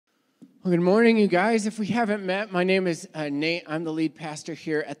Well, good morning, you guys. If we haven't met, my name is Nate. I'm the lead pastor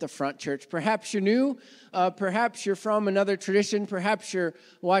here at the Front Church. Perhaps you're new. Perhaps you're from another tradition. Perhaps you're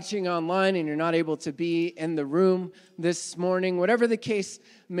watching online and you're not able to be in the room this morning. Whatever the case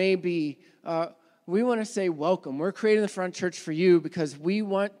may be, we want to say welcome. We're creating the Front Church for you because we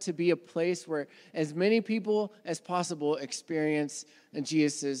want to be a place where as many people as possible experience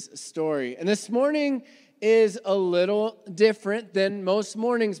Jesus' story. And this morning is a little different than most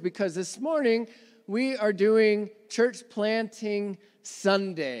mornings because this morning we are doing Church Planting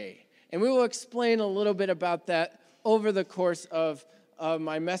Sunday. And we will explain a little bit about that over the course of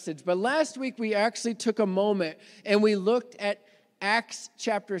my message. But last week we actually took a moment and we looked at Acts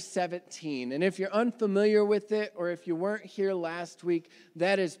chapter 17. And if you're unfamiliar with it or if you weren't here last week,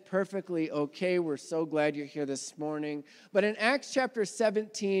 that is perfectly okay. We're so glad you're here this morning. But in Acts chapter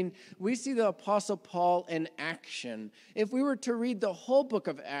 17, we see the Apostle Paul in action. If we were to read the whole book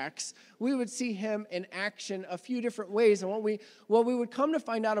of Acts, we would see him in action a few different ways. And what we would come to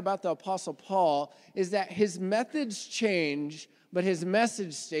find out about the Apostle Paul is that his methods change, but his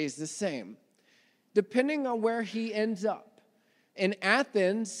message stays the same, depending on where he ends up. In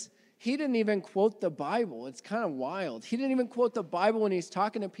Athens, he didn't even quote the Bible. It's kind of wild. He didn't even quote the Bible when he's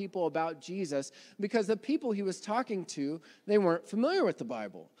talking to people about Jesus because the people he was talking to, they weren't familiar with the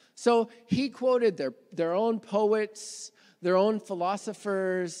Bible. So he quoted their own poets, their own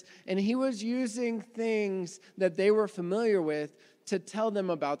philosophers, and he was using things that they were familiar with to tell them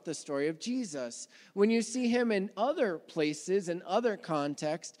about the story of Jesus. When you see him in other places, in other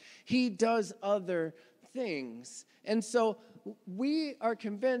contexts, he does other things. And so we are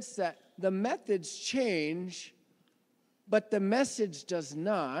convinced that the methods change, but the message does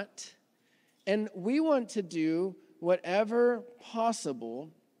not. And we want to do whatever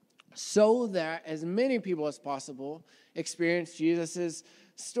possible so that as many people as possible experience Jesus'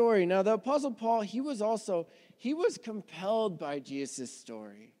 story. Now, the Apostle Paul, he was compelled by Jesus'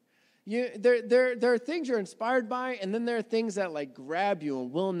 story. There are things you're inspired by, and then there are things that like grab you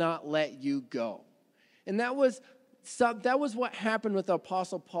and will not let you go. And that was what happened with the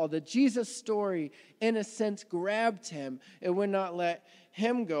Apostle Paul. The Jesus story, in a sense, grabbed him. It would not let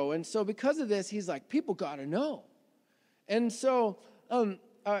him go. And so because of this, he's like, people got to know. And so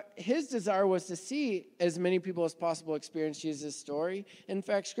his desire was to see as many people as possible experience Jesus' story. In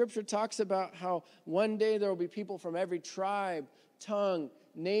fact, Scripture talks about how one day there will be people from every tribe, tongue,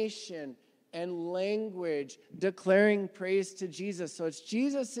 nation, and language declaring praise to Jesus. So it's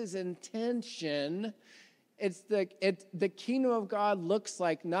Jesus' intention. It's the kingdom of God looks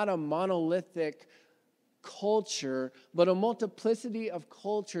like not a monolithic culture, but a multiplicity of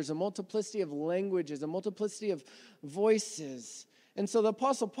cultures, a multiplicity of languages, a multiplicity of voices. And so the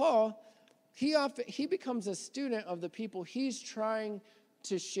Apostle Paul, he becomes a student of the people he's trying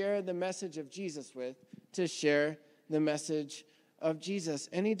to share the message of Jesus with, to share the message of Jesus.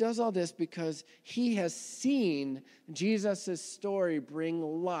 And he does all this because he has seen Jesus' story bring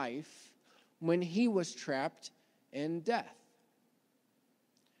life when he was trapped in death.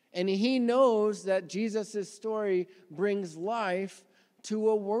 And he knows that Jesus' story brings life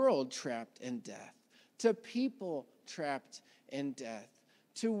to a world trapped in death, to people trapped in death,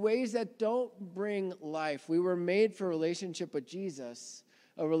 to ways that don't bring life. We were made for a relationship with Jesus,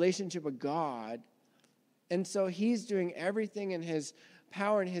 a relationship with God. And so he's doing everything in his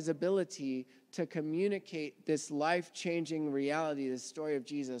power and his ability to communicate this life-changing reality, this story of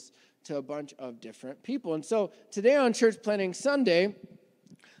Jesus, to a bunch of different people. And so today on Church Planting Sunday,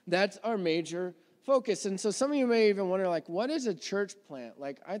 that's our major focus. And so some of you may even wonder, like, what is a church plant?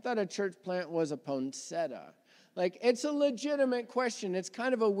 Like, I thought a church plant was a poinsettia. Like, it's a legitimate question. It's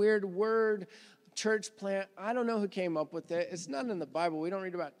kind of a weird word, church plant. I don't know who came up with it. It's not in the Bible. We don't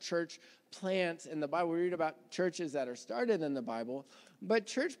read about church plants in the Bible. We read about churches that are started in the Bible. But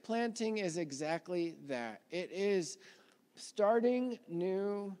church planting is exactly that. It is starting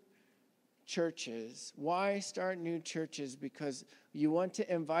new churches. Why start new churches? Because you want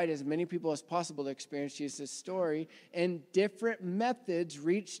to invite as many people as possible to experience Jesus' story, and different methods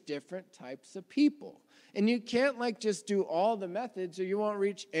reach different types of people. And you can't just do all the methods or you won't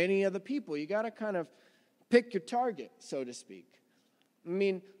reach any of the people. You got to kind of pick your target, so to speak. I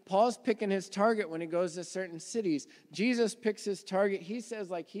mean, Paul's picking his target when he goes to certain cities. Jesus picks his target. He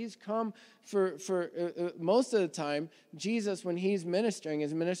says, he's come for most of the time, Jesus, when he's ministering,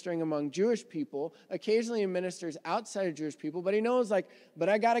 is ministering among Jewish people. Occasionally he ministers outside of Jewish people, but he knows, but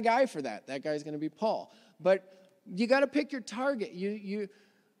I got a guy for that. That guy's going to be Paul. But you got to pick your target. You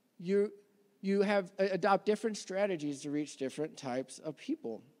adopt different strategies to reach different types of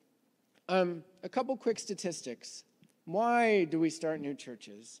people. A couple quick statistics. Why do we start new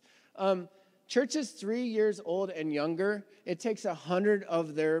churches? Churches 3 years old and younger, it takes 100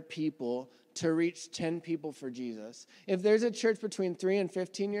 of their people to reach 10 people for Jesus. If there's a church between 3 and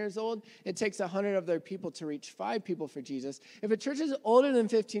 15 years old, it takes 100 of their people to reach 5 people for Jesus. If a church is older than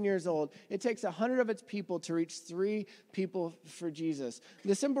 15 years old, it takes 100 of its people to reach 3 people for Jesus.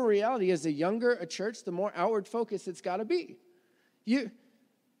 The simple reality is the younger a church, the more outward focused it's got to be.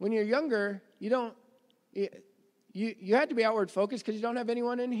 When you're younger, you have to be outward focused because you don't have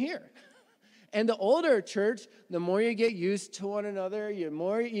anyone in here. And the older church, the more you get used to one another, the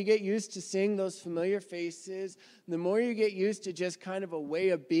more you get used to seeing those familiar faces, the more you get used to just kind of a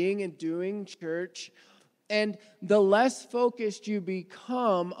way of being and doing church, and the less focused you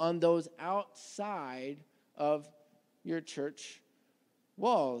become on those outside of your church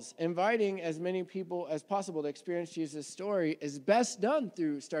walls. Inviting as many people as possible to experience Jesus' story is best done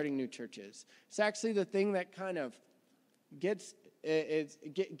through starting new churches. It's actually the thing that kind of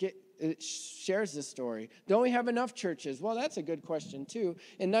it shares this story. Don't we have enough churches? Well, that's a good question, too.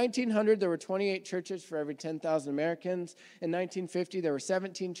 In 1900, there were 28 churches for every 10,000 Americans. In 1950, there were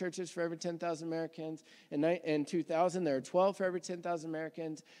 17 churches for every 10,000 Americans. In 2000, there were 12 for every 10,000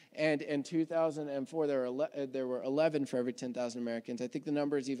 Americans. And in 2004, there were 11 for every 10,000 Americans. I think the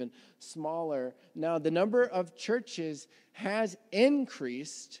number is even smaller. Now, the number of churches has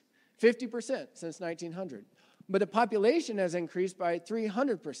increased 50% since 1900. But the population has increased by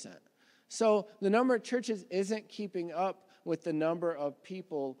 300%. So the number of churches isn't keeping up with the number of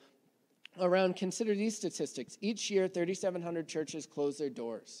people around. Consider these statistics. Each year, 3,700 churches close their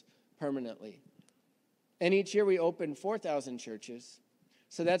doors permanently. And each year we open 4,000 churches.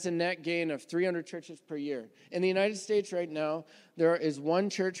 So that's a net gain of 300 churches per year. In the United States right now, there is one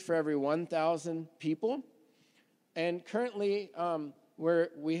church for every 1,000 people. And currently, we're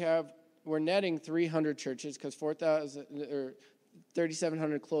netting 300 churches because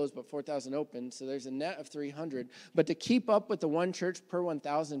 3,700 closed, but 4,000 open. So there's a net of 300. But to keep up with the one church per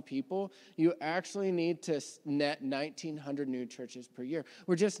 1,000 people, you actually need to net 1,900 new churches per year.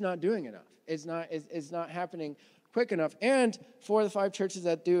 We're just not doing enough. It's not happening quick enough. And 4 of the 5 churches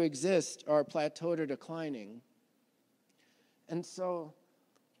that do exist are plateaued or declining. And so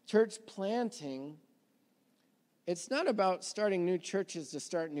church planting, it's not about starting new churches to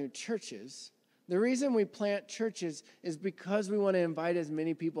start new churches. The reason we plant churches is because we want to invite as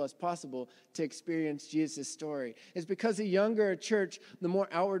many people as possible to experience Jesus' story. It's because the younger a church, the more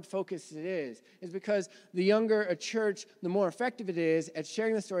outward focused it is. It's because the younger a church, the more effective it is at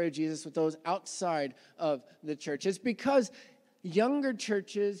sharing the story of Jesus with those outside of the church. It's because younger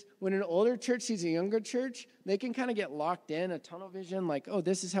churches, when an older church sees a younger church, they can kind of get locked in, a tunnel vision, like, oh,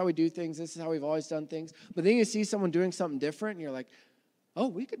 this is how we do things, this is how we've always done things. But then you see someone doing something different, and you're like, oh,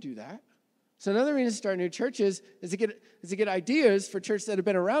 we could do that. So another reason to start new churches is to get ideas for churches that have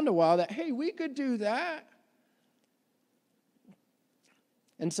been around a while that, hey, we could do that.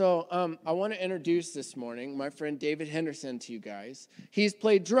 And so I want to introduce this morning my friend David Henderson to you guys. He's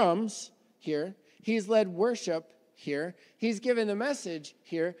played drums here. He's led worship here. He's given the message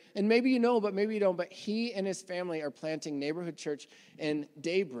here. And maybe you know, but maybe you don't, but he and his family are planting neighborhood church in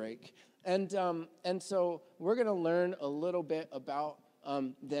Daybreak. And so we're going to learn a little bit about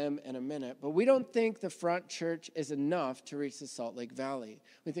them in a minute. But we don't think the Front Church is enough to reach the Salt Lake Valley.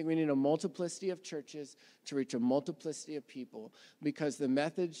 We think we need a multiplicity of churches to reach a multiplicity of people, because the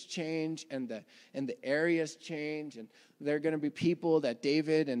methods change and the areas change, and there are going to be people that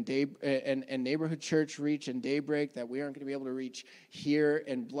David and Neighborhood Church reach in Daybreak that we aren't going to be able to reach here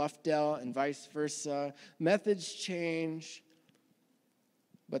in Bluffdale, and vice versa. Methods change,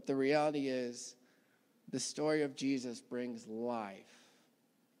 but the reality is the story of Jesus brings life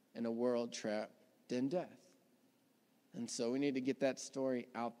in a world trapped in death. And so we need to get that story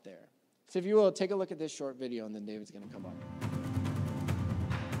out there. So if you will, take a look at this short video, and then David's going to come up.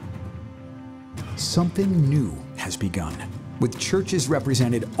 Something new has begun, with churches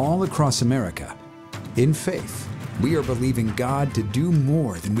represented all across America. In faith, we are believing God to do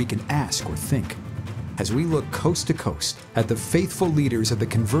more than we can ask or think. As we look coast to coast at the faithful leaders of the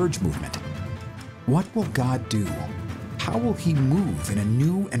Converge movement, what will God do? How will He move in a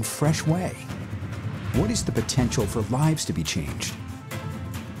new and fresh way? What is the potential for lives to be changed?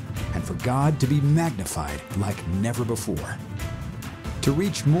 And for God to be magnified like never before. To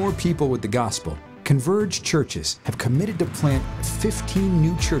reach more people with the gospel, Converge churches have committed to plant 15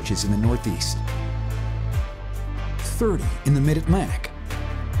 new churches in the Northeast, 30 in the Mid-Atlantic,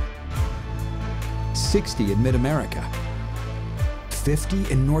 60 in Mid-America,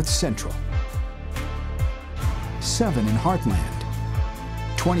 50 in North Central, 7 in Heartland,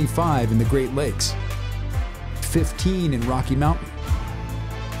 25 in the Great Lakes, 15 in Rocky Mountain,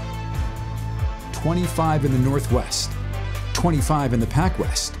 25 in the Northwest, 25 in the Pac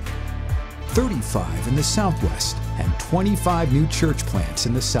West, 35 in the Southwest, and 25 new church plants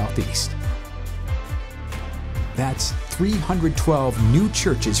in the Southeast. That's 312 new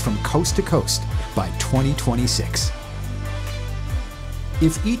churches from coast to coast by 2026.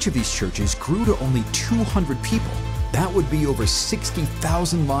 If each of these churches grew to only 200 people, that would be over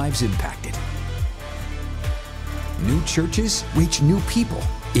 60,000 lives impacted. New churches reach new people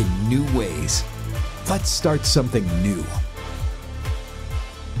in new ways. Let's start something new.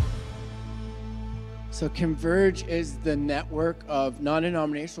 So Converge is the network of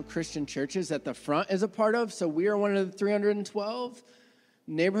non-denominational Christian churches that the Front is a part of. So we are one of the 312.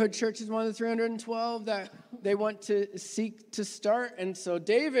 Neighborhood Church is one of the 312 that they want to seek to start. And so,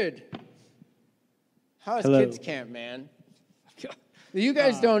 David, how is Kids Camp, man? You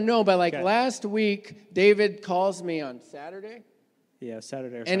guys don't know, but last week, David calls me on Saturday. Yeah,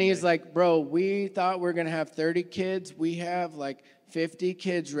 Saturday or And Sunday. he's like, bro, we thought we were going to have 30 kids. We have 50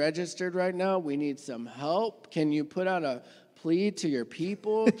 kids registered right now. We need some help. Can you put out a plea to your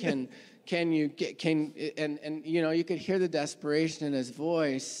people? And you could hear the desperation in his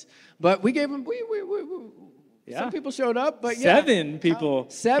voice. But we gave him, some people showed up, but Seven people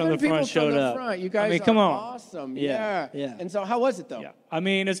from the front showed up. You guys come on. Awesome. Yeah. And so how was it, though? Yeah. I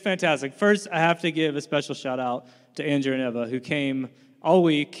mean, it's fantastic. First, I have to give a special shout out to Andrew and Eva, who came all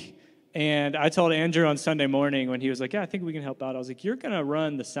week. And I told Andrew on Sunday morning when he was like, yeah, I think we can help out. I was like, you're going to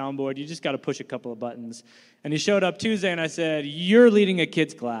run the soundboard. You just got to push a couple of buttons. And he showed up Tuesday, and I said, you're leading a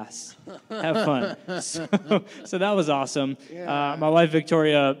kids class. Have fun. So that was awesome. Yeah. My wife,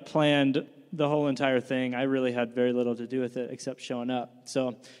 Victoria, planned the whole entire thing. I really had very little to do with it except showing up.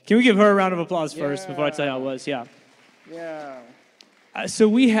 So can we give her a round of applause first before I tell you how it was? Yeah. So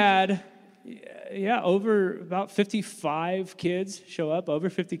we had... over about 55 kids show up, over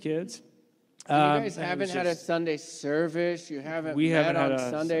 50 kids. You guys haven't had a Sunday service. You haven't met on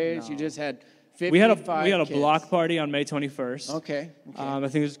Sundays. No. You just had 55 We had a block party on May 21st. Okay. I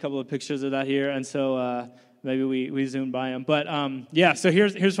think there's a couple of pictures of that here, and so maybe we zoomed by them. But so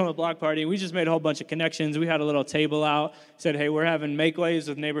here's from the block party. We just made a whole bunch of connections. We had a little table out. Said, hey, we're having make-waves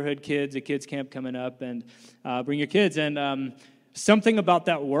with neighborhood kids, a kids camp coming up, and bring your kids. And something about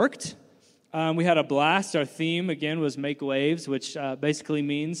that worked. We had a blast. Our theme, again, was Make Waves, which basically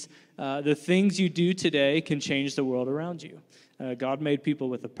means the things you do today can change the world around you. God made people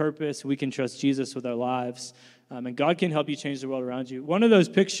with a purpose. We can trust Jesus with our lives, and God can help you change the world around you. One of those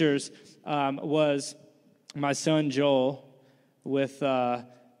pictures was my son, Joel, with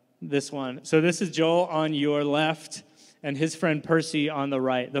this one. So this is Joel on your left and his friend Percy on the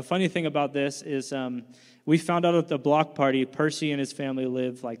right. The funny thing about this is... we found out at the block party, Percy and his family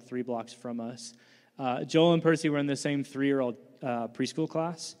live 3 blocks from us. Joel and Percy were in the same 3-year-old preschool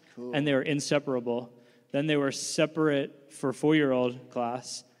class, and they were inseparable. Then they were separate for 4-year-old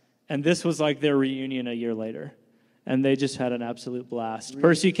class, and this was like their reunion a year later. And they just had an absolute blast. Really?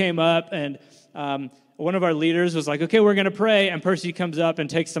 Percy came up, and one of our leaders was like, okay, we're going to pray. And Percy comes up and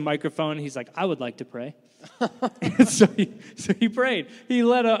takes the microphone. He's like, I would like to pray. so he prayed. He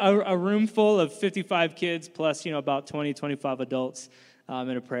led a room full of 55 kids plus, about 20, 25 adults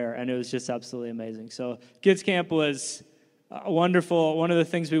in a prayer. And it was just absolutely amazing. So Kids Camp was wonderful. One of the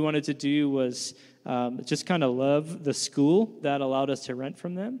things we wanted to do was just kind of love the school that allowed us to rent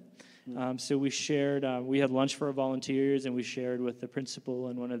from them. So we shared, we had lunch for our volunteers, and we shared with the principal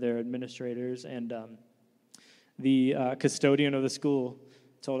and one of their administrators, and the custodian of the school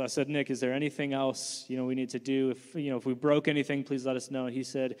told us, said, Nick, is there anything else, we need to do? If we broke anything, please let us know. And he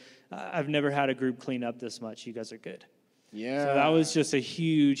said, I've never had a group clean up this much. You guys are good. Yeah. So that was just a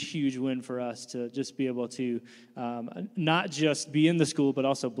huge, huge win for us to just be able to not just be in the school, but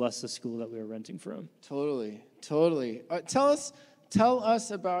also bless the school that we were renting from. Totally. Tell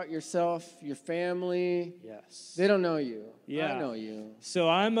us about yourself, your family. Yes. They don't know you. Yeah. I know you. So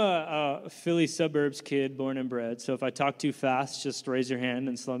I'm a Philly suburbs kid, born and bred. So if I talk too fast, just raise your hand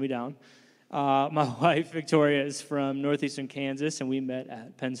and slow me down. My wife, Victoria, is from northeastern Kansas, and we met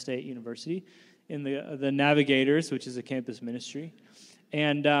at Penn State University in the Navigators, which is a campus ministry.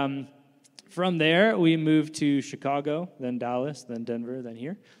 And from there, we moved to Chicago, then Dallas, then Denver, then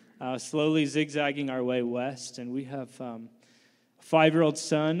here, slowly zigzagging our way west. And we have... a 5-year-old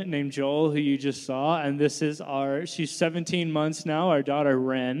son named Joel, who you just saw, and this is she's 17 months now, our daughter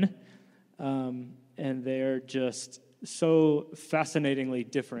Ren, and they're just so fascinatingly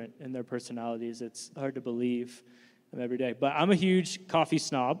different in their personalities. It's hard to believe them every day. But I'm a huge coffee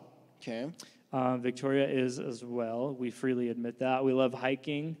snob. Okay. Victoria is as well. We freely admit that. We love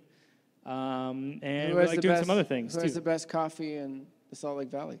hiking. And Who we has like the doing best- some other things, Who too. has the best coffee in the Salt Lake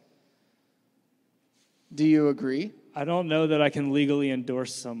Valley? Do you agree? I don't know that I can legally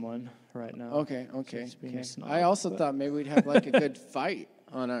endorse someone right now. Okay. Just being a snob, I also thought maybe we'd have like a good fight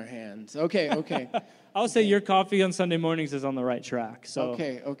on our hands. Okay. I'll say your coffee on Sunday mornings is on the right track. So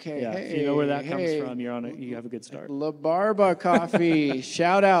Okay. yeah, if you know where that comes from, you have a good start. La Barba Coffee.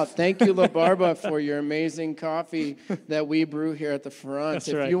 Shout out. Thank you, La Barba, for your amazing coffee that we brew here at the front. That's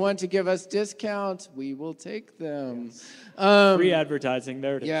if right. you want to give us discounts, we will take them. Free advertising.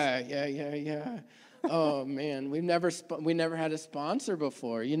 There it is. Yeah. Oh man, we never had a sponsor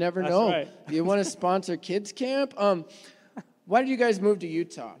before. You never That's know. right. You want to sponsor kids camp? Why did you guys move to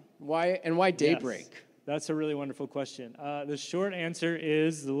Utah? Why Daybreak? Yes, that's a really wonderful question. The short answer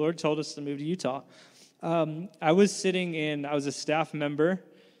is the Lord told us to move to Utah. I was a staff member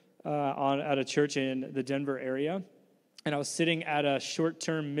at a church in the Denver area, and I was sitting at a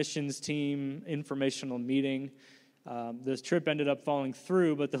short-term missions team informational meeting. This trip ended up falling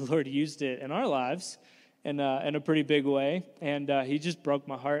through, but the Lord used it in our lives in a pretty big way, and he just broke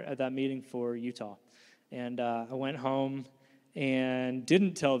my heart at that meeting for Utah. And I went home and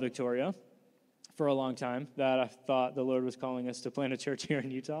didn't tell Victoria for a long time that I thought the Lord was calling us to plant a church here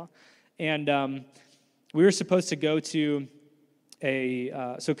in Utah. And we were supposed to go to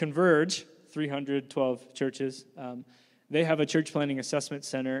Converge, 312 churches. They have a church planting assessment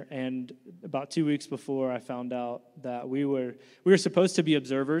center, and about 2 weeks before, I found out that we were supposed to be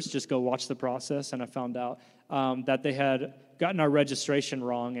observers, just go watch the process, and I found out that they had gotten our registration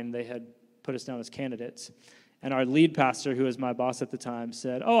wrong, and they had put us down as candidates. And our lead pastor, who was my boss at the time,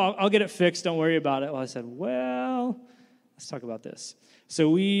 said, I'll get it fixed, don't worry about it. Well, I said, let's talk about this. So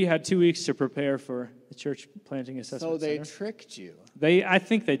we had 2 weeks to prepare for the church planting assessment center. So they tricked you. I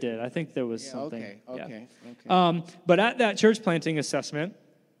think they did. I think there was something. Okay. But at that church planting assessment,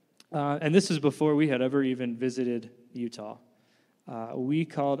 and this is before we had ever even visited Utah, we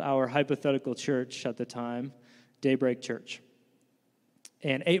called our hypothetical church at the time Daybreak Church.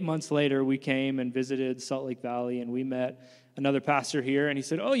 And 8 months later, we came and visited Salt Lake Valley, and we met another pastor here, and he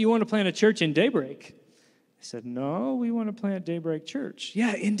said, you want to plant a church in Daybreak? I said, no, we want to plant Daybreak Church.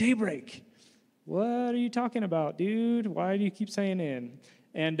 Yeah, in Daybreak. What are you talking about, dude? Why do you keep saying in?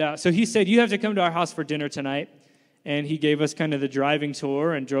 And so he said, you have to come to our house for dinner tonight. And he gave us kind of the driving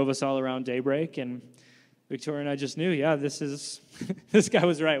tour and drove us all around Daybreak. And Victoria and I just knew, this guy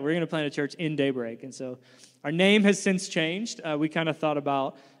was right. We're going to plant a church in Daybreak. And so our name has since changed. We kind of thought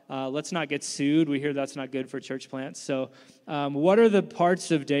about, let's not get sued. We hear that's not good for church plants. So what are the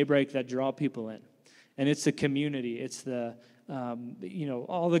parts of Daybreak that draw people in? And it's the community. It's the,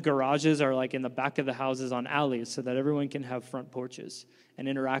 all the garages are like in the back of the houses on alleys so that everyone can have front porches and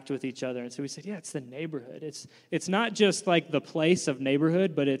interact with each other. And so we said, it's the neighborhood. It's not just like the place of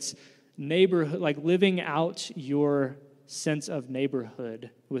neighborhood, but it's neighborhood, like living out your sense of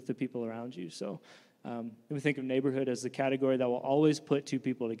neighborhood with the people around you. So we think of neighborhood as the category that will always put two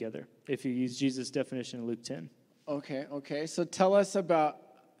people together, if you use Jesus' definition in Luke 10. Okay. So tell us about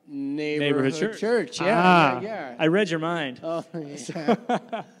neighborhood church. Yeah. I read your mind. Oh, yeah.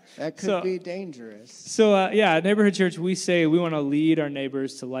 That could be dangerous. So, neighborhood church, we say we want to lead our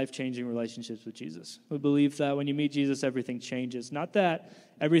neighbors to life-changing relationships with Jesus. We believe that when you meet Jesus, everything changes. Not that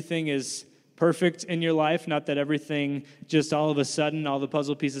everything is perfect in your life, not that everything just all of a sudden, all the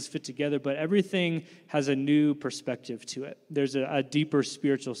puzzle pieces fit together, but everything has a new perspective to it. There's a deeper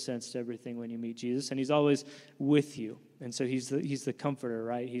spiritual sense to everything when you meet Jesus, and he's always with you. And so he's the comforter,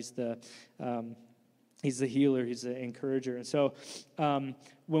 right? He's the healer. He's the encourager. And so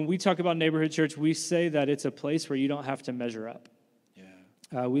when we talk about neighborhood church, we say that it's a place where you don't have to measure up.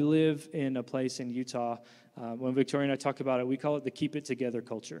 Yeah. We live in a place in Utah. When Victoria and I talk about it, we call it the keep it together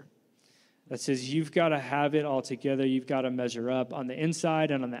culture. That says you've got to have it all together. You've got to measure up on the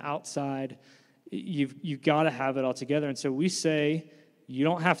inside and on the outside. You've got to have it all together. And so we say you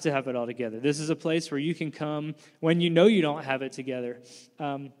don't have to have it all together. This is a place where you can come when you know you don't have it together.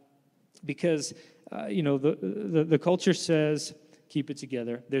 Because, the culture says keep it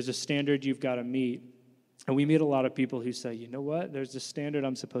together. There's a standard you've got to meet. And we meet a lot of people who say, you know what, there's a standard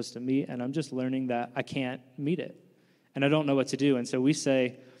I'm supposed to meet, and I'm just learning that I can't meet it. And I don't know what to do. And so we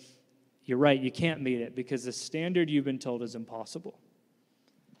say, you're right, you can't meet it because the standard you've been told is impossible.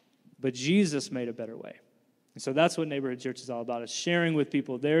 But Jesus made a better way. And so that's what neighborhood church is all about, is sharing with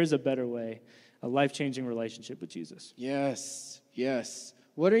people there is a better way, a life-changing relationship with Jesus. Yes.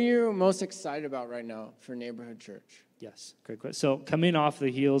 What are you most excited about right now for neighborhood church? Yes, great question. So coming off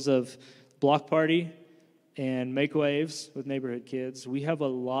the heels of Block Party and Make Waves with neighborhood kids, we have a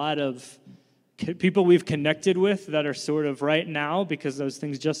lot of people we've connected with that are sort of right now, because those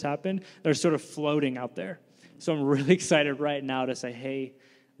things just happened, they're sort of floating out there. So I'm really excited right now to say, hey,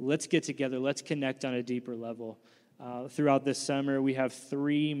 let's get together. Let's connect on a deeper level. Throughout this summer, we have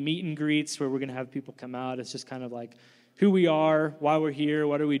 3 meet and greets where we're going to have people come out. It's just kind of like who we are, why we're here,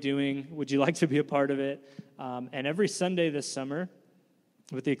 what are we doing, would you like to be a part of it? And every Sunday this summer,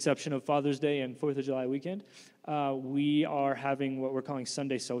 with the exception of Father's Day and 4th of July weekend, we are having what we're calling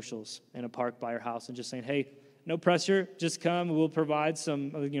Sunday socials in a park by our house, and just saying, hey, no pressure, just come. We'll provide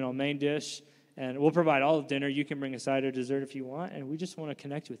some, main dish, and we'll provide all of dinner. You can bring a side or dessert if you want, and we just want to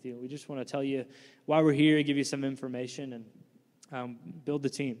connect with you. We just want to tell you why we're here, give you some information, and build the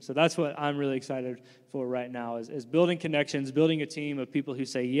team. So that's what I'm really excited for right now, is building connections, building a team of people who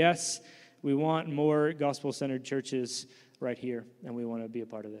say, yes, we want more gospel-centered churches right here, and we want to be a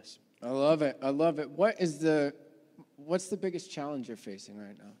part of this. I love it. I love it. What's the biggest challenge you're facing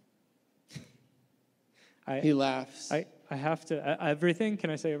right now? He laughs. I have to, everything, can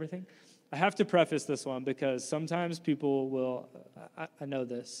I say everything? I have to preface this one because sometimes people will, I know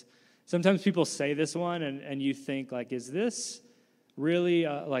this, sometimes people say this one and you think, like, is this really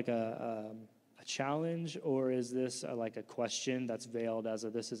like a challenge, or is this like a question that's veiled as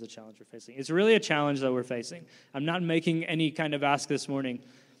this is a challenge we're facing? It's really a challenge that we're facing. I'm not making any kind of ask this morning,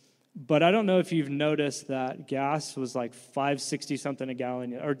 but I don't know if you've noticed that gas was like $5.60 something a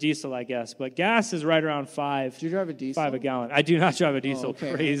gallon, or diesel, I guess. But gas is right around $5. Do you drive a diesel? $5 a gallon. I do not drive a diesel. Oh,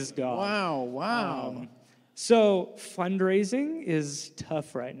 okay. Praise God. Wow. So fundraising is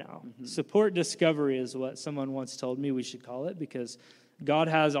tough right now. Mm-hmm. Support discovery is what someone once told me we should call it, because God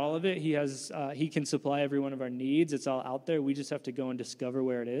has all of it. He can supply every one of our needs. It's all out there. We just have to go and discover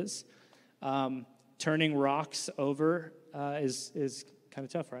where it is. Turning rocks over is kind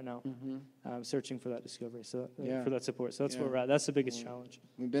of tough right now. Mm-hmm. Searching for that discovery, for that support. So that's where we're at. That's the biggest challenge.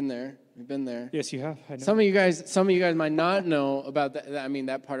 We've been there. Yes, you have. I know. Some of you guys might not know about that. I mean,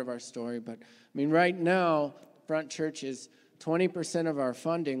 that part of our story. But I mean, right now, Front Church is 20% of our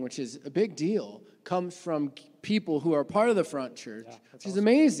funding, which is a big deal, comes from people who are part of the Front Church, which is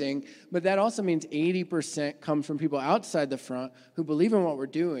amazing. But that also means 80% comes from people outside the front who believe in what we're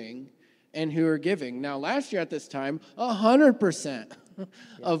doing and who are giving. Now, last year at this time, 100%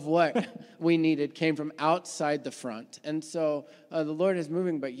 of what we needed came from outside the front. And so the Lord is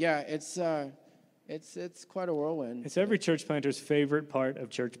moving, but it's quite a whirlwind. It's every church planter's favorite part of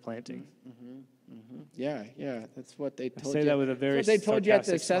church planting. Mm-hmm. Mm-hmm. Yeah, that's what they told you. I say that with a very they told you at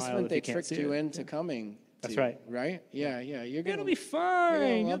the smile assessment. They you tricked you into coming. That's right. Right? Yeah. It'll be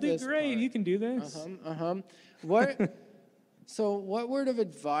fine. You'll do great. Part. You can do this. What word of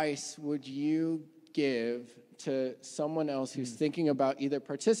advice would you give to someone else who's thinking about either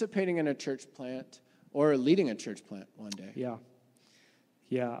participating in a church plant or leading a church plant one day? Yeah.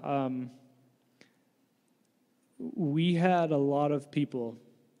 We had a lot of people.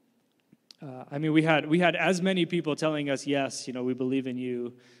 We had as many people telling us, yes, we believe in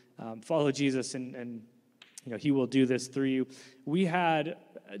you, follow Jesus, and he will do this through you. We had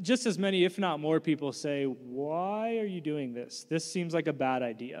just as many, if not more, people say, why are you doing this? This seems like a bad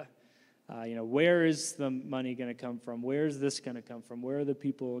idea. Where is the money going to come from? Where is this going to come from? Where are the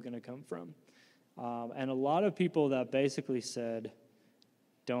people going to come from? And a lot of people that basically said,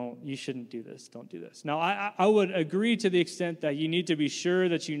 you shouldn't do this. Don't do this. Now, I would agree to the extent that you need to be sure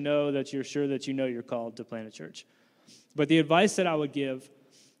that you're sure that you're called to plant a church. But the advice that I would give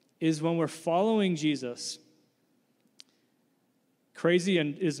is when we're following Jesus, crazy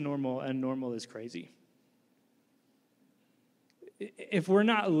is normal and normal is crazy. If we're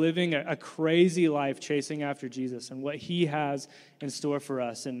not living a crazy life chasing after Jesus and what he has in store for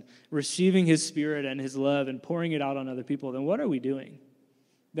us and receiving his spirit and his love and pouring it out on other people, then what are we doing?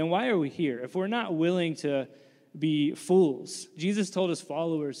 Then why are we here? If we're not willing to be fools, Jesus told his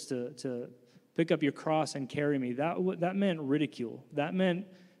followers to pick up your cross and carry me. That meant ridicule. That meant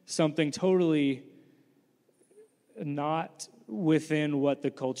something totally not within what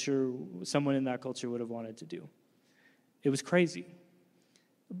someone in that culture would have wanted to do. It was crazy.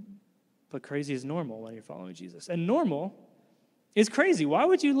 But crazy is normal when you're following Jesus. And normal is crazy. Why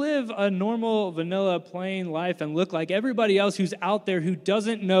would you live a normal, vanilla, plain life and look like everybody else who's out there who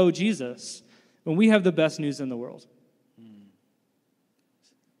doesn't know Jesus when we have the best news in the world?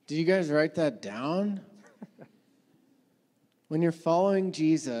 Did you guys write that down? When you're following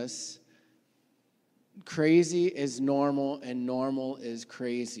Jesus, crazy is normal and normal is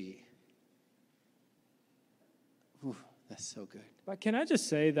crazy. Ooh, that's so good. But can I just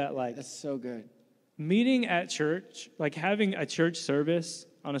say that, that's so good. Meeting at church, like having a church service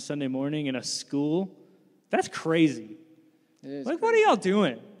on a Sunday morning in a school, that's crazy. It is crazy. What are y'all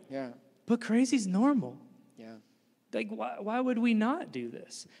doing? Yeah. But crazy's normal. Yeah. Like, why would we not do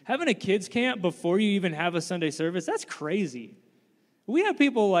this? Having a kids camp before you even have a Sunday service, that's crazy. We have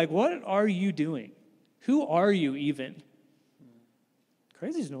people like, what are you doing? Who are you even?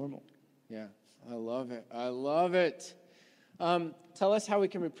 Crazy's normal. Yeah, I love it. I love it. Tell us how we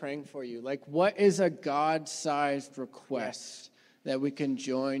can be praying for you. Like, what is a God-sized request that we can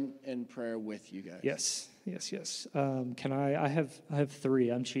join in prayer with you guys? Yes. Can I have 3.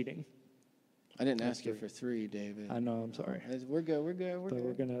 I'm cheating. I didn't ask you for 3, David. I know, I'm sorry. We're good.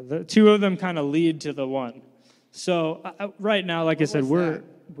 But the 2 of them kind of lead to the one. So right now, like I said,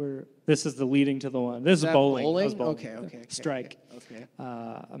 this is the leading to the one. This is bowling. Okay. Strike. Okay.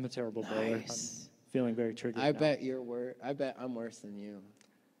 I'm a terrible bowler. Nice. I'm feeling very triggered. I bet I'm worse than you.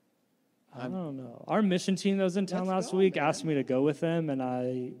 I don't know. Our mission team that was in town last week asked me to go with them, and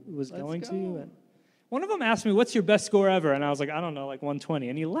I was going to. And one of them asked me, "What's your best score ever?" And I was like, "I don't know, like 120."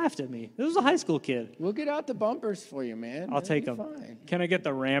 And he laughed at me. This was a high school kid. We'll get out the bumpers for you, man. I'll take them. Fine. Can I get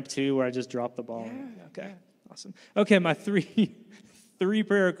the ramp too, where I just drop the ball? Yeah, Okay. Awesome. Okay, my 3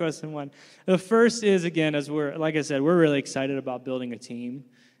 prayer requests in one. The first is, again, like I said, we're really excited about building a team.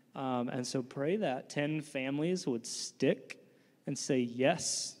 And so pray that 10 families would stick and say,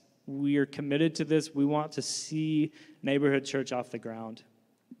 yes, we are committed to this. We want to see Neighborhood Church off the ground.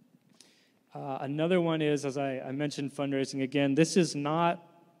 Another one is, as I mentioned, fundraising. Again, this is not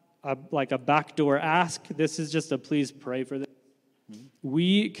like a backdoor ask. This is just a please pray for this.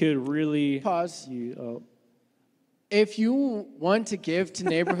 We could really... Pause. If you want to give to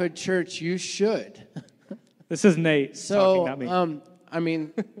Neighborhood Church, you should. This is Nate talking, not me.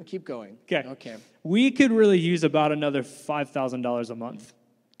 Keep going. Okay. We could really use about another $5,000 a month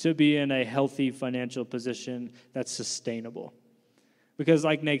to be in a healthy financial position that's sustainable. Because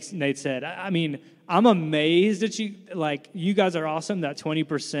like Nate said, I'm amazed at you. Like, you guys are awesome. That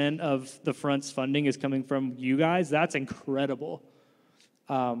 20% of the front's funding is coming from you guys. That's incredible.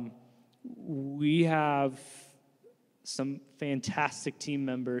 We have some fantastic team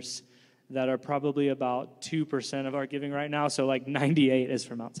members that are probably about 2% of our giving right now. So like 98 is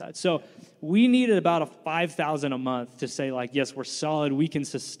from outside. So we needed about $5,000 a month to say, like, yes, we're solid. We can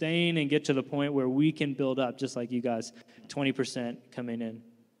sustain and get to the point where we can build up, just like you guys, 20% coming in.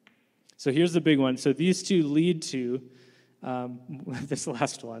 So here's the big one. So these 2 lead to this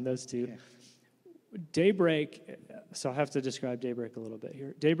last one, those 2. Okay. Daybreak, so I have to describe Daybreak a little bit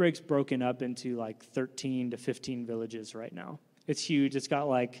here. Daybreak's broken up into like 13 to 15 villages right now. It's huge. It's got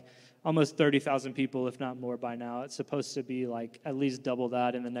like almost 30,000 people, if not more by now. It's supposed to be like at least double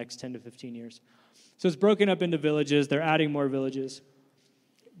that in the next 10 to 15 years. So it's broken up into villages. They're adding more villages.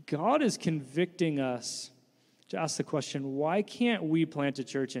 God is convicting us to ask the question, why can't we plant a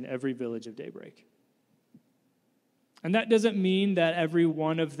church in every village of Daybreak? And that doesn't mean that every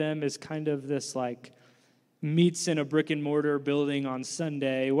one of them is kind of this like meets in a brick and mortar building on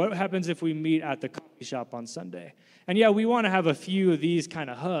Sunday. What happens if we meet at the coffee shop on Sunday? And yeah, we want to have a few of these kind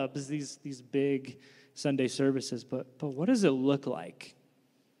of hubs, these big Sunday services, but what does it look like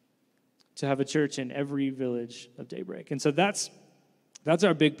to have a church in every village of Daybreak? And so that's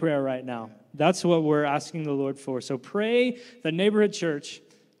our big prayer right now. That's what we're asking the Lord for. So pray that Neighborhood Church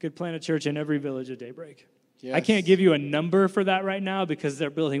could plant a church in every village of Daybreak. Yes. I can't give you a number for that right now because they're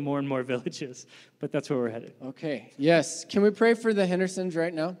building more and more villages, but that's where we're headed. Okay, yes. Can we pray for the Hendersons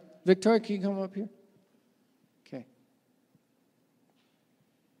right now? Victoria, can you come up here? Okay.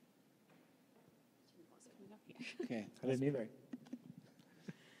 Okay, I didn't either.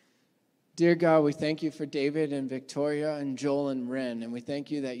 Dear God, we thank you for David and Victoria and Joel and Ren, and we thank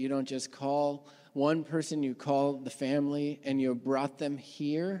you that you don't just call one person, you call the family, and you brought them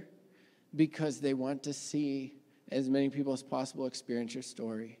here because they want to see as many people as possible experience your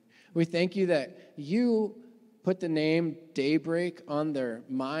story. We thank you that you put the name Daybreak on their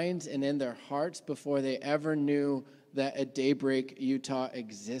minds and in their hearts before they ever knew that a Daybreak, Utah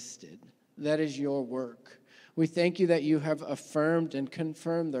existed. That is your work. We thank you that you have affirmed and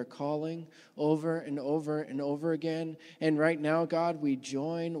confirmed their calling over and over and over again. And right now, God, we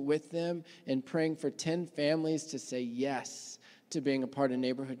join with them in praying for 10 families to say yes to being a part of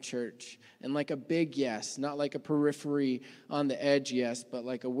Neighborhood Church. And like a big yes, not like a periphery on the edge yes, but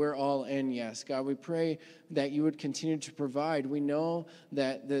like a we're all in yes. God, we pray that you would continue to provide. We know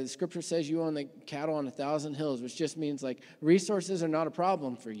that the scripture says you own the cattle on 1,000 hills, which just means like resources are not a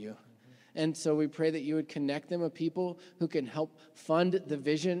problem for you. And so we pray that you would connect them with people who can help fund the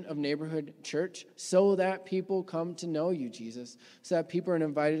vision of Neighborhood Church so that people come to know you, Jesus, so that people are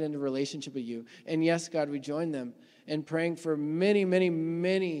invited into relationship with you. And yes, God, we join them and praying for many, many,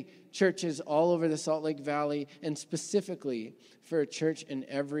 many churches all over the Salt Lake Valley, and specifically for a church in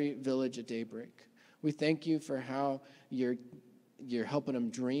every village at Daybreak. We thank you for how you're helping them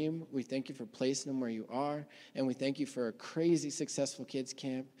dream. We thank you for placing them where you are. And we thank you for a crazy successful kids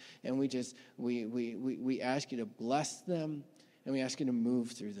camp. And we ask you to bless them, and we ask you to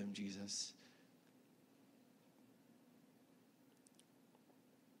move through them, Jesus.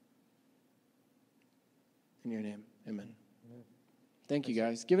 In your name, amen. Thank you,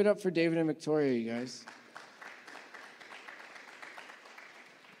 guys. Give it up for David and Victoria, you guys.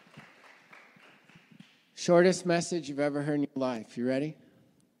 Shortest message you've ever heard in your life. You ready?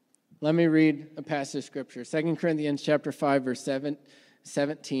 Let me read a passage of Scripture. 2 Corinthians chapter 5, verse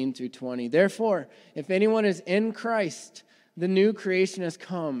 17 through 20. Therefore, if anyone is in Christ, the new creation has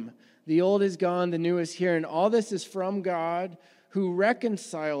come. The old is gone, the new is here. And all this is from God, who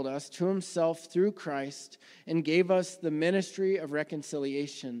reconciled us to himself through Christ and gave us the ministry of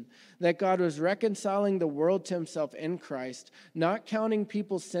reconciliation, that God was reconciling the world to himself in Christ, not counting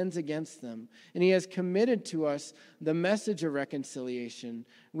people's sins against them. And he has committed to us the message of reconciliation.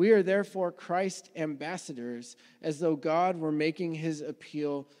 We are therefore Christ's ambassadors, as though God were making his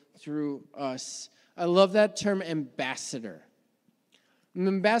appeal through us. I love that term, ambassador. An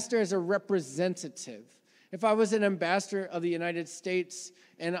ambassador is a representative. If I was an ambassador of the United States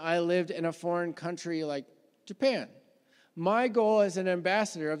and I lived in a foreign country like Japan, my goal as an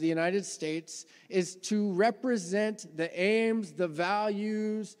ambassador of the United States is to represent the aims, the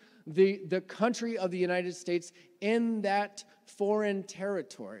values, the country of the United States in that foreign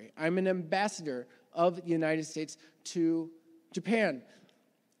territory. I'm an ambassador of the United States to Japan.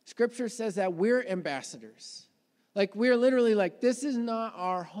 Scripture says that we're ambassadors. Like, we're literally like, this is not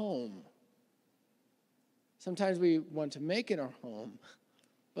our home. Sometimes we want to make it our home.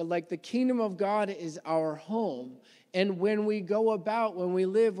 But like, the kingdom of God is our home. And when we go about, when we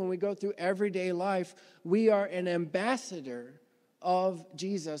live, when we go through everyday life, we are an ambassador of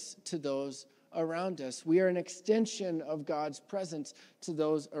Jesus to those around us. We are an extension of God's presence to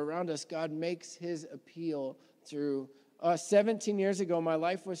those around us. God makes his appeal through 17 years ago, my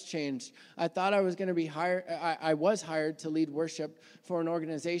life was changed. I thought I was going to be hired. I was hired to lead worship for an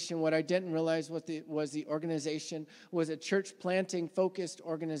organization. What I didn't realize was the organization was a church planting focused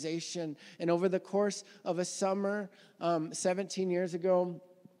organization. And over the course of a summer, 17 years ago,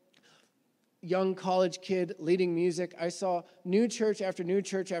 young college kid leading music, I saw new church after new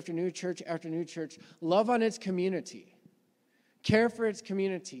church after new church after new church love on its community. Care for its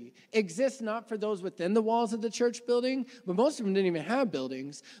community. Exist not for those within the walls of the church building, but most of them didn't even have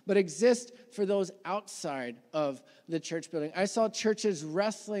buildings, but exist for those outside of the church building. I saw churches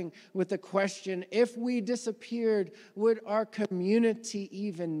wrestling with the question, if we disappeared, would our community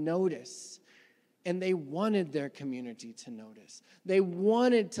even notice? And they wanted their community to notice. They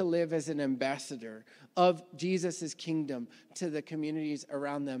wanted to live as an ambassador of Jesus' kingdom to the communities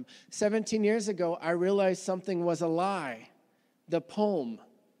around them. 17 years ago, I realized something was a lie. The poem.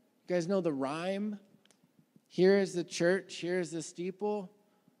 You guys know the rhyme? Here is the church, here is the steeple.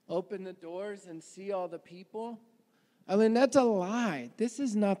 Open the doors and see all the people. I mean, that's a lie. This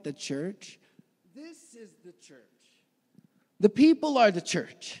is not the church. This is the church. The people are the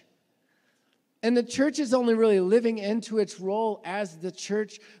church. And the church is only really living into its role as the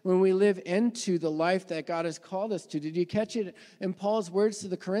church when we live into the life that God has called us to. Did you catch it in Paul's words to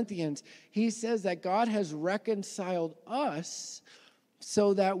the Corinthians? He says that God has reconciled us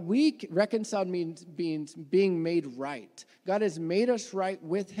so that reconciled means being made right. God has made us right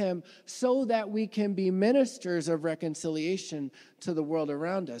with him so that we can be ministers of reconciliation to the world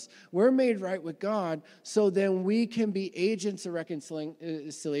around us. We're made right with God so then we can be agents of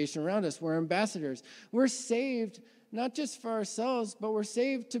reconciliation around us. We're ambassadors. We're saved not just for ourselves, but we're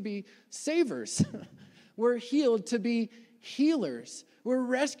saved to be savers. We're healed to be healers. We're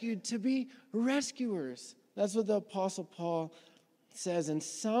rescued to be rescuers. That's what the Apostle Paul says. And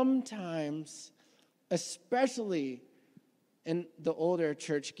sometimes, especially in the older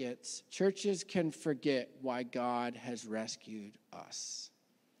church gets, churches can forget why God has rescued us.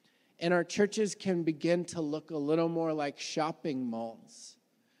 And our churches can begin to look a little more like shopping malls,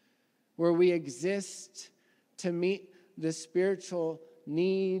 where we exist to meet the spiritual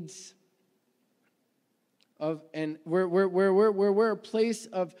needs of, and we're a place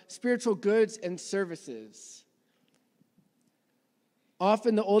of spiritual goods and services.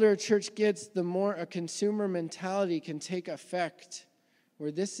 Often the older a church gets, the more a consumer mentality can take effect, where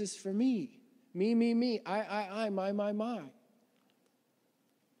this is for me, me, I, my.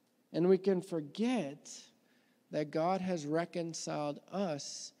 And we can forget that God has reconciled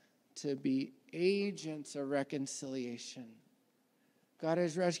us to be agents of reconciliation. God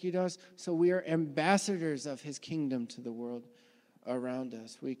has rescued us, so we are ambassadors of his kingdom to the world around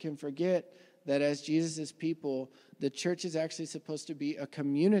us. We can forget that as Jesus' people, the church is actually supposed to be a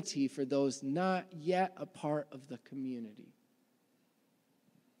community for those not yet a part of the community.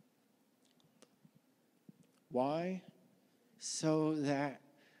 Why? So that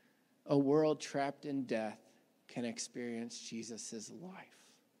a world trapped in death can experience Jesus' life.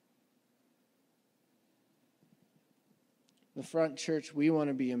 The Front Church, we want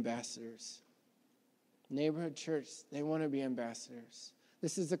to be ambassadors. Neighborhood Church, they want to be ambassadors.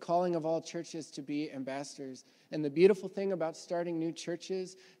 This is the calling of all churches, to be ambassadors. And the beautiful thing about starting new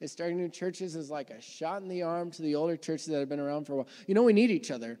churches is like a shot in the arm to the older churches that have been around for a while. You know, we need each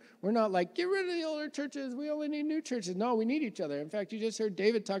other. We're not like, get rid of the older churches, we only need new churches. No, we need each other. In fact, you just heard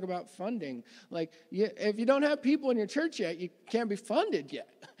David talk about funding. Like, if you don't have people in your church yet, you can't be funded yet.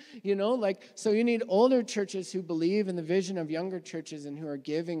 You know, like, so you need older churches who believe in the vision of younger churches and who are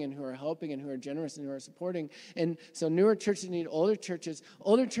giving and who are helping and who are generous and who are supporting. And so newer churches need older churches.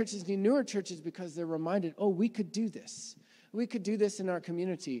 Older churches need newer churches because they're reminded, oh, we could do this. We could do this in our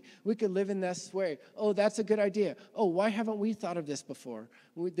community. We could live in this way. Oh, that's a good idea. Oh, why haven't we thought of this before?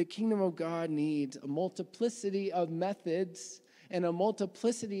 The kingdom of God needs a multiplicity of methods and a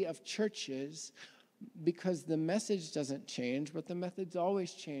multiplicity of churches, because the message doesn't change, but the methods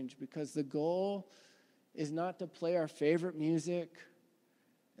always change, because the goal is not to play our favorite music,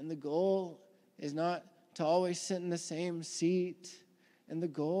 and the goal is not to always sit in the same seat, and the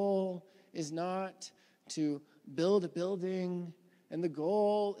goal is not to build a building, and the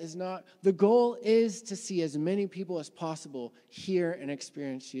goal is to see as many people as possible hear and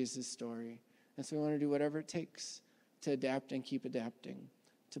experience Jesus' story. And so we want to do whatever it takes to adapt and keep adapting,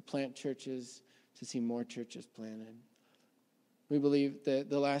 to plant churches, to see more churches planted. We believe that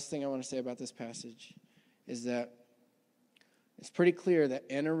the last thing I want to say about this passage is that it's pretty clear that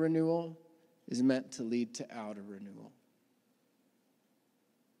inner renewal is meant to lead to outer renewal.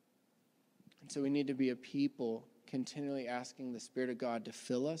 And so we need to be a people continually asking the Spirit of God to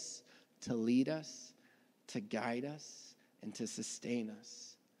fill us, to lead us, to guide us, and to sustain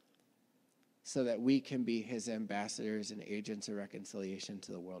us, so that we can be his ambassadors and agents of reconciliation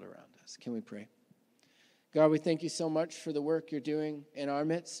to the world around us. Can we pray? God, we thank you so much for the work you're doing in our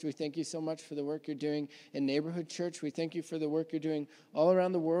midst. We thank you so much for the work you're doing in Neighborhood Church. We thank you for the work you're doing all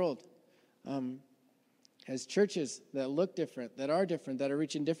around the world as churches that look different, that are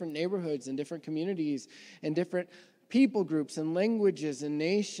reaching different neighborhoods and different communities and different people groups and languages and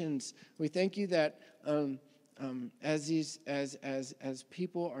nations. We thank you that as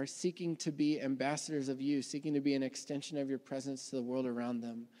people are seeking to be ambassadors of you, seeking to be an extension of your presence to the world around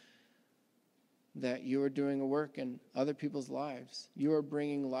them, that you are doing a work in other people's lives. You are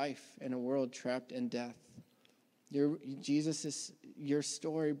bringing life in a world trapped in death. Your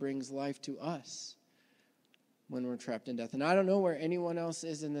story brings life to us when we're trapped in death. And I don't know where anyone else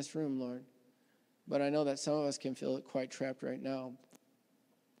is in this room, Lord, but I know that some of us can feel quite trapped right now.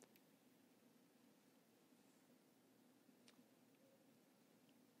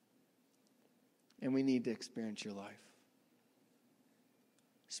 And we need to experience your life.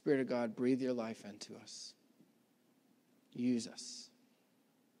 Spirit of God, breathe your life into us. Use us.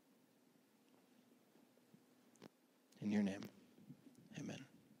 In your name.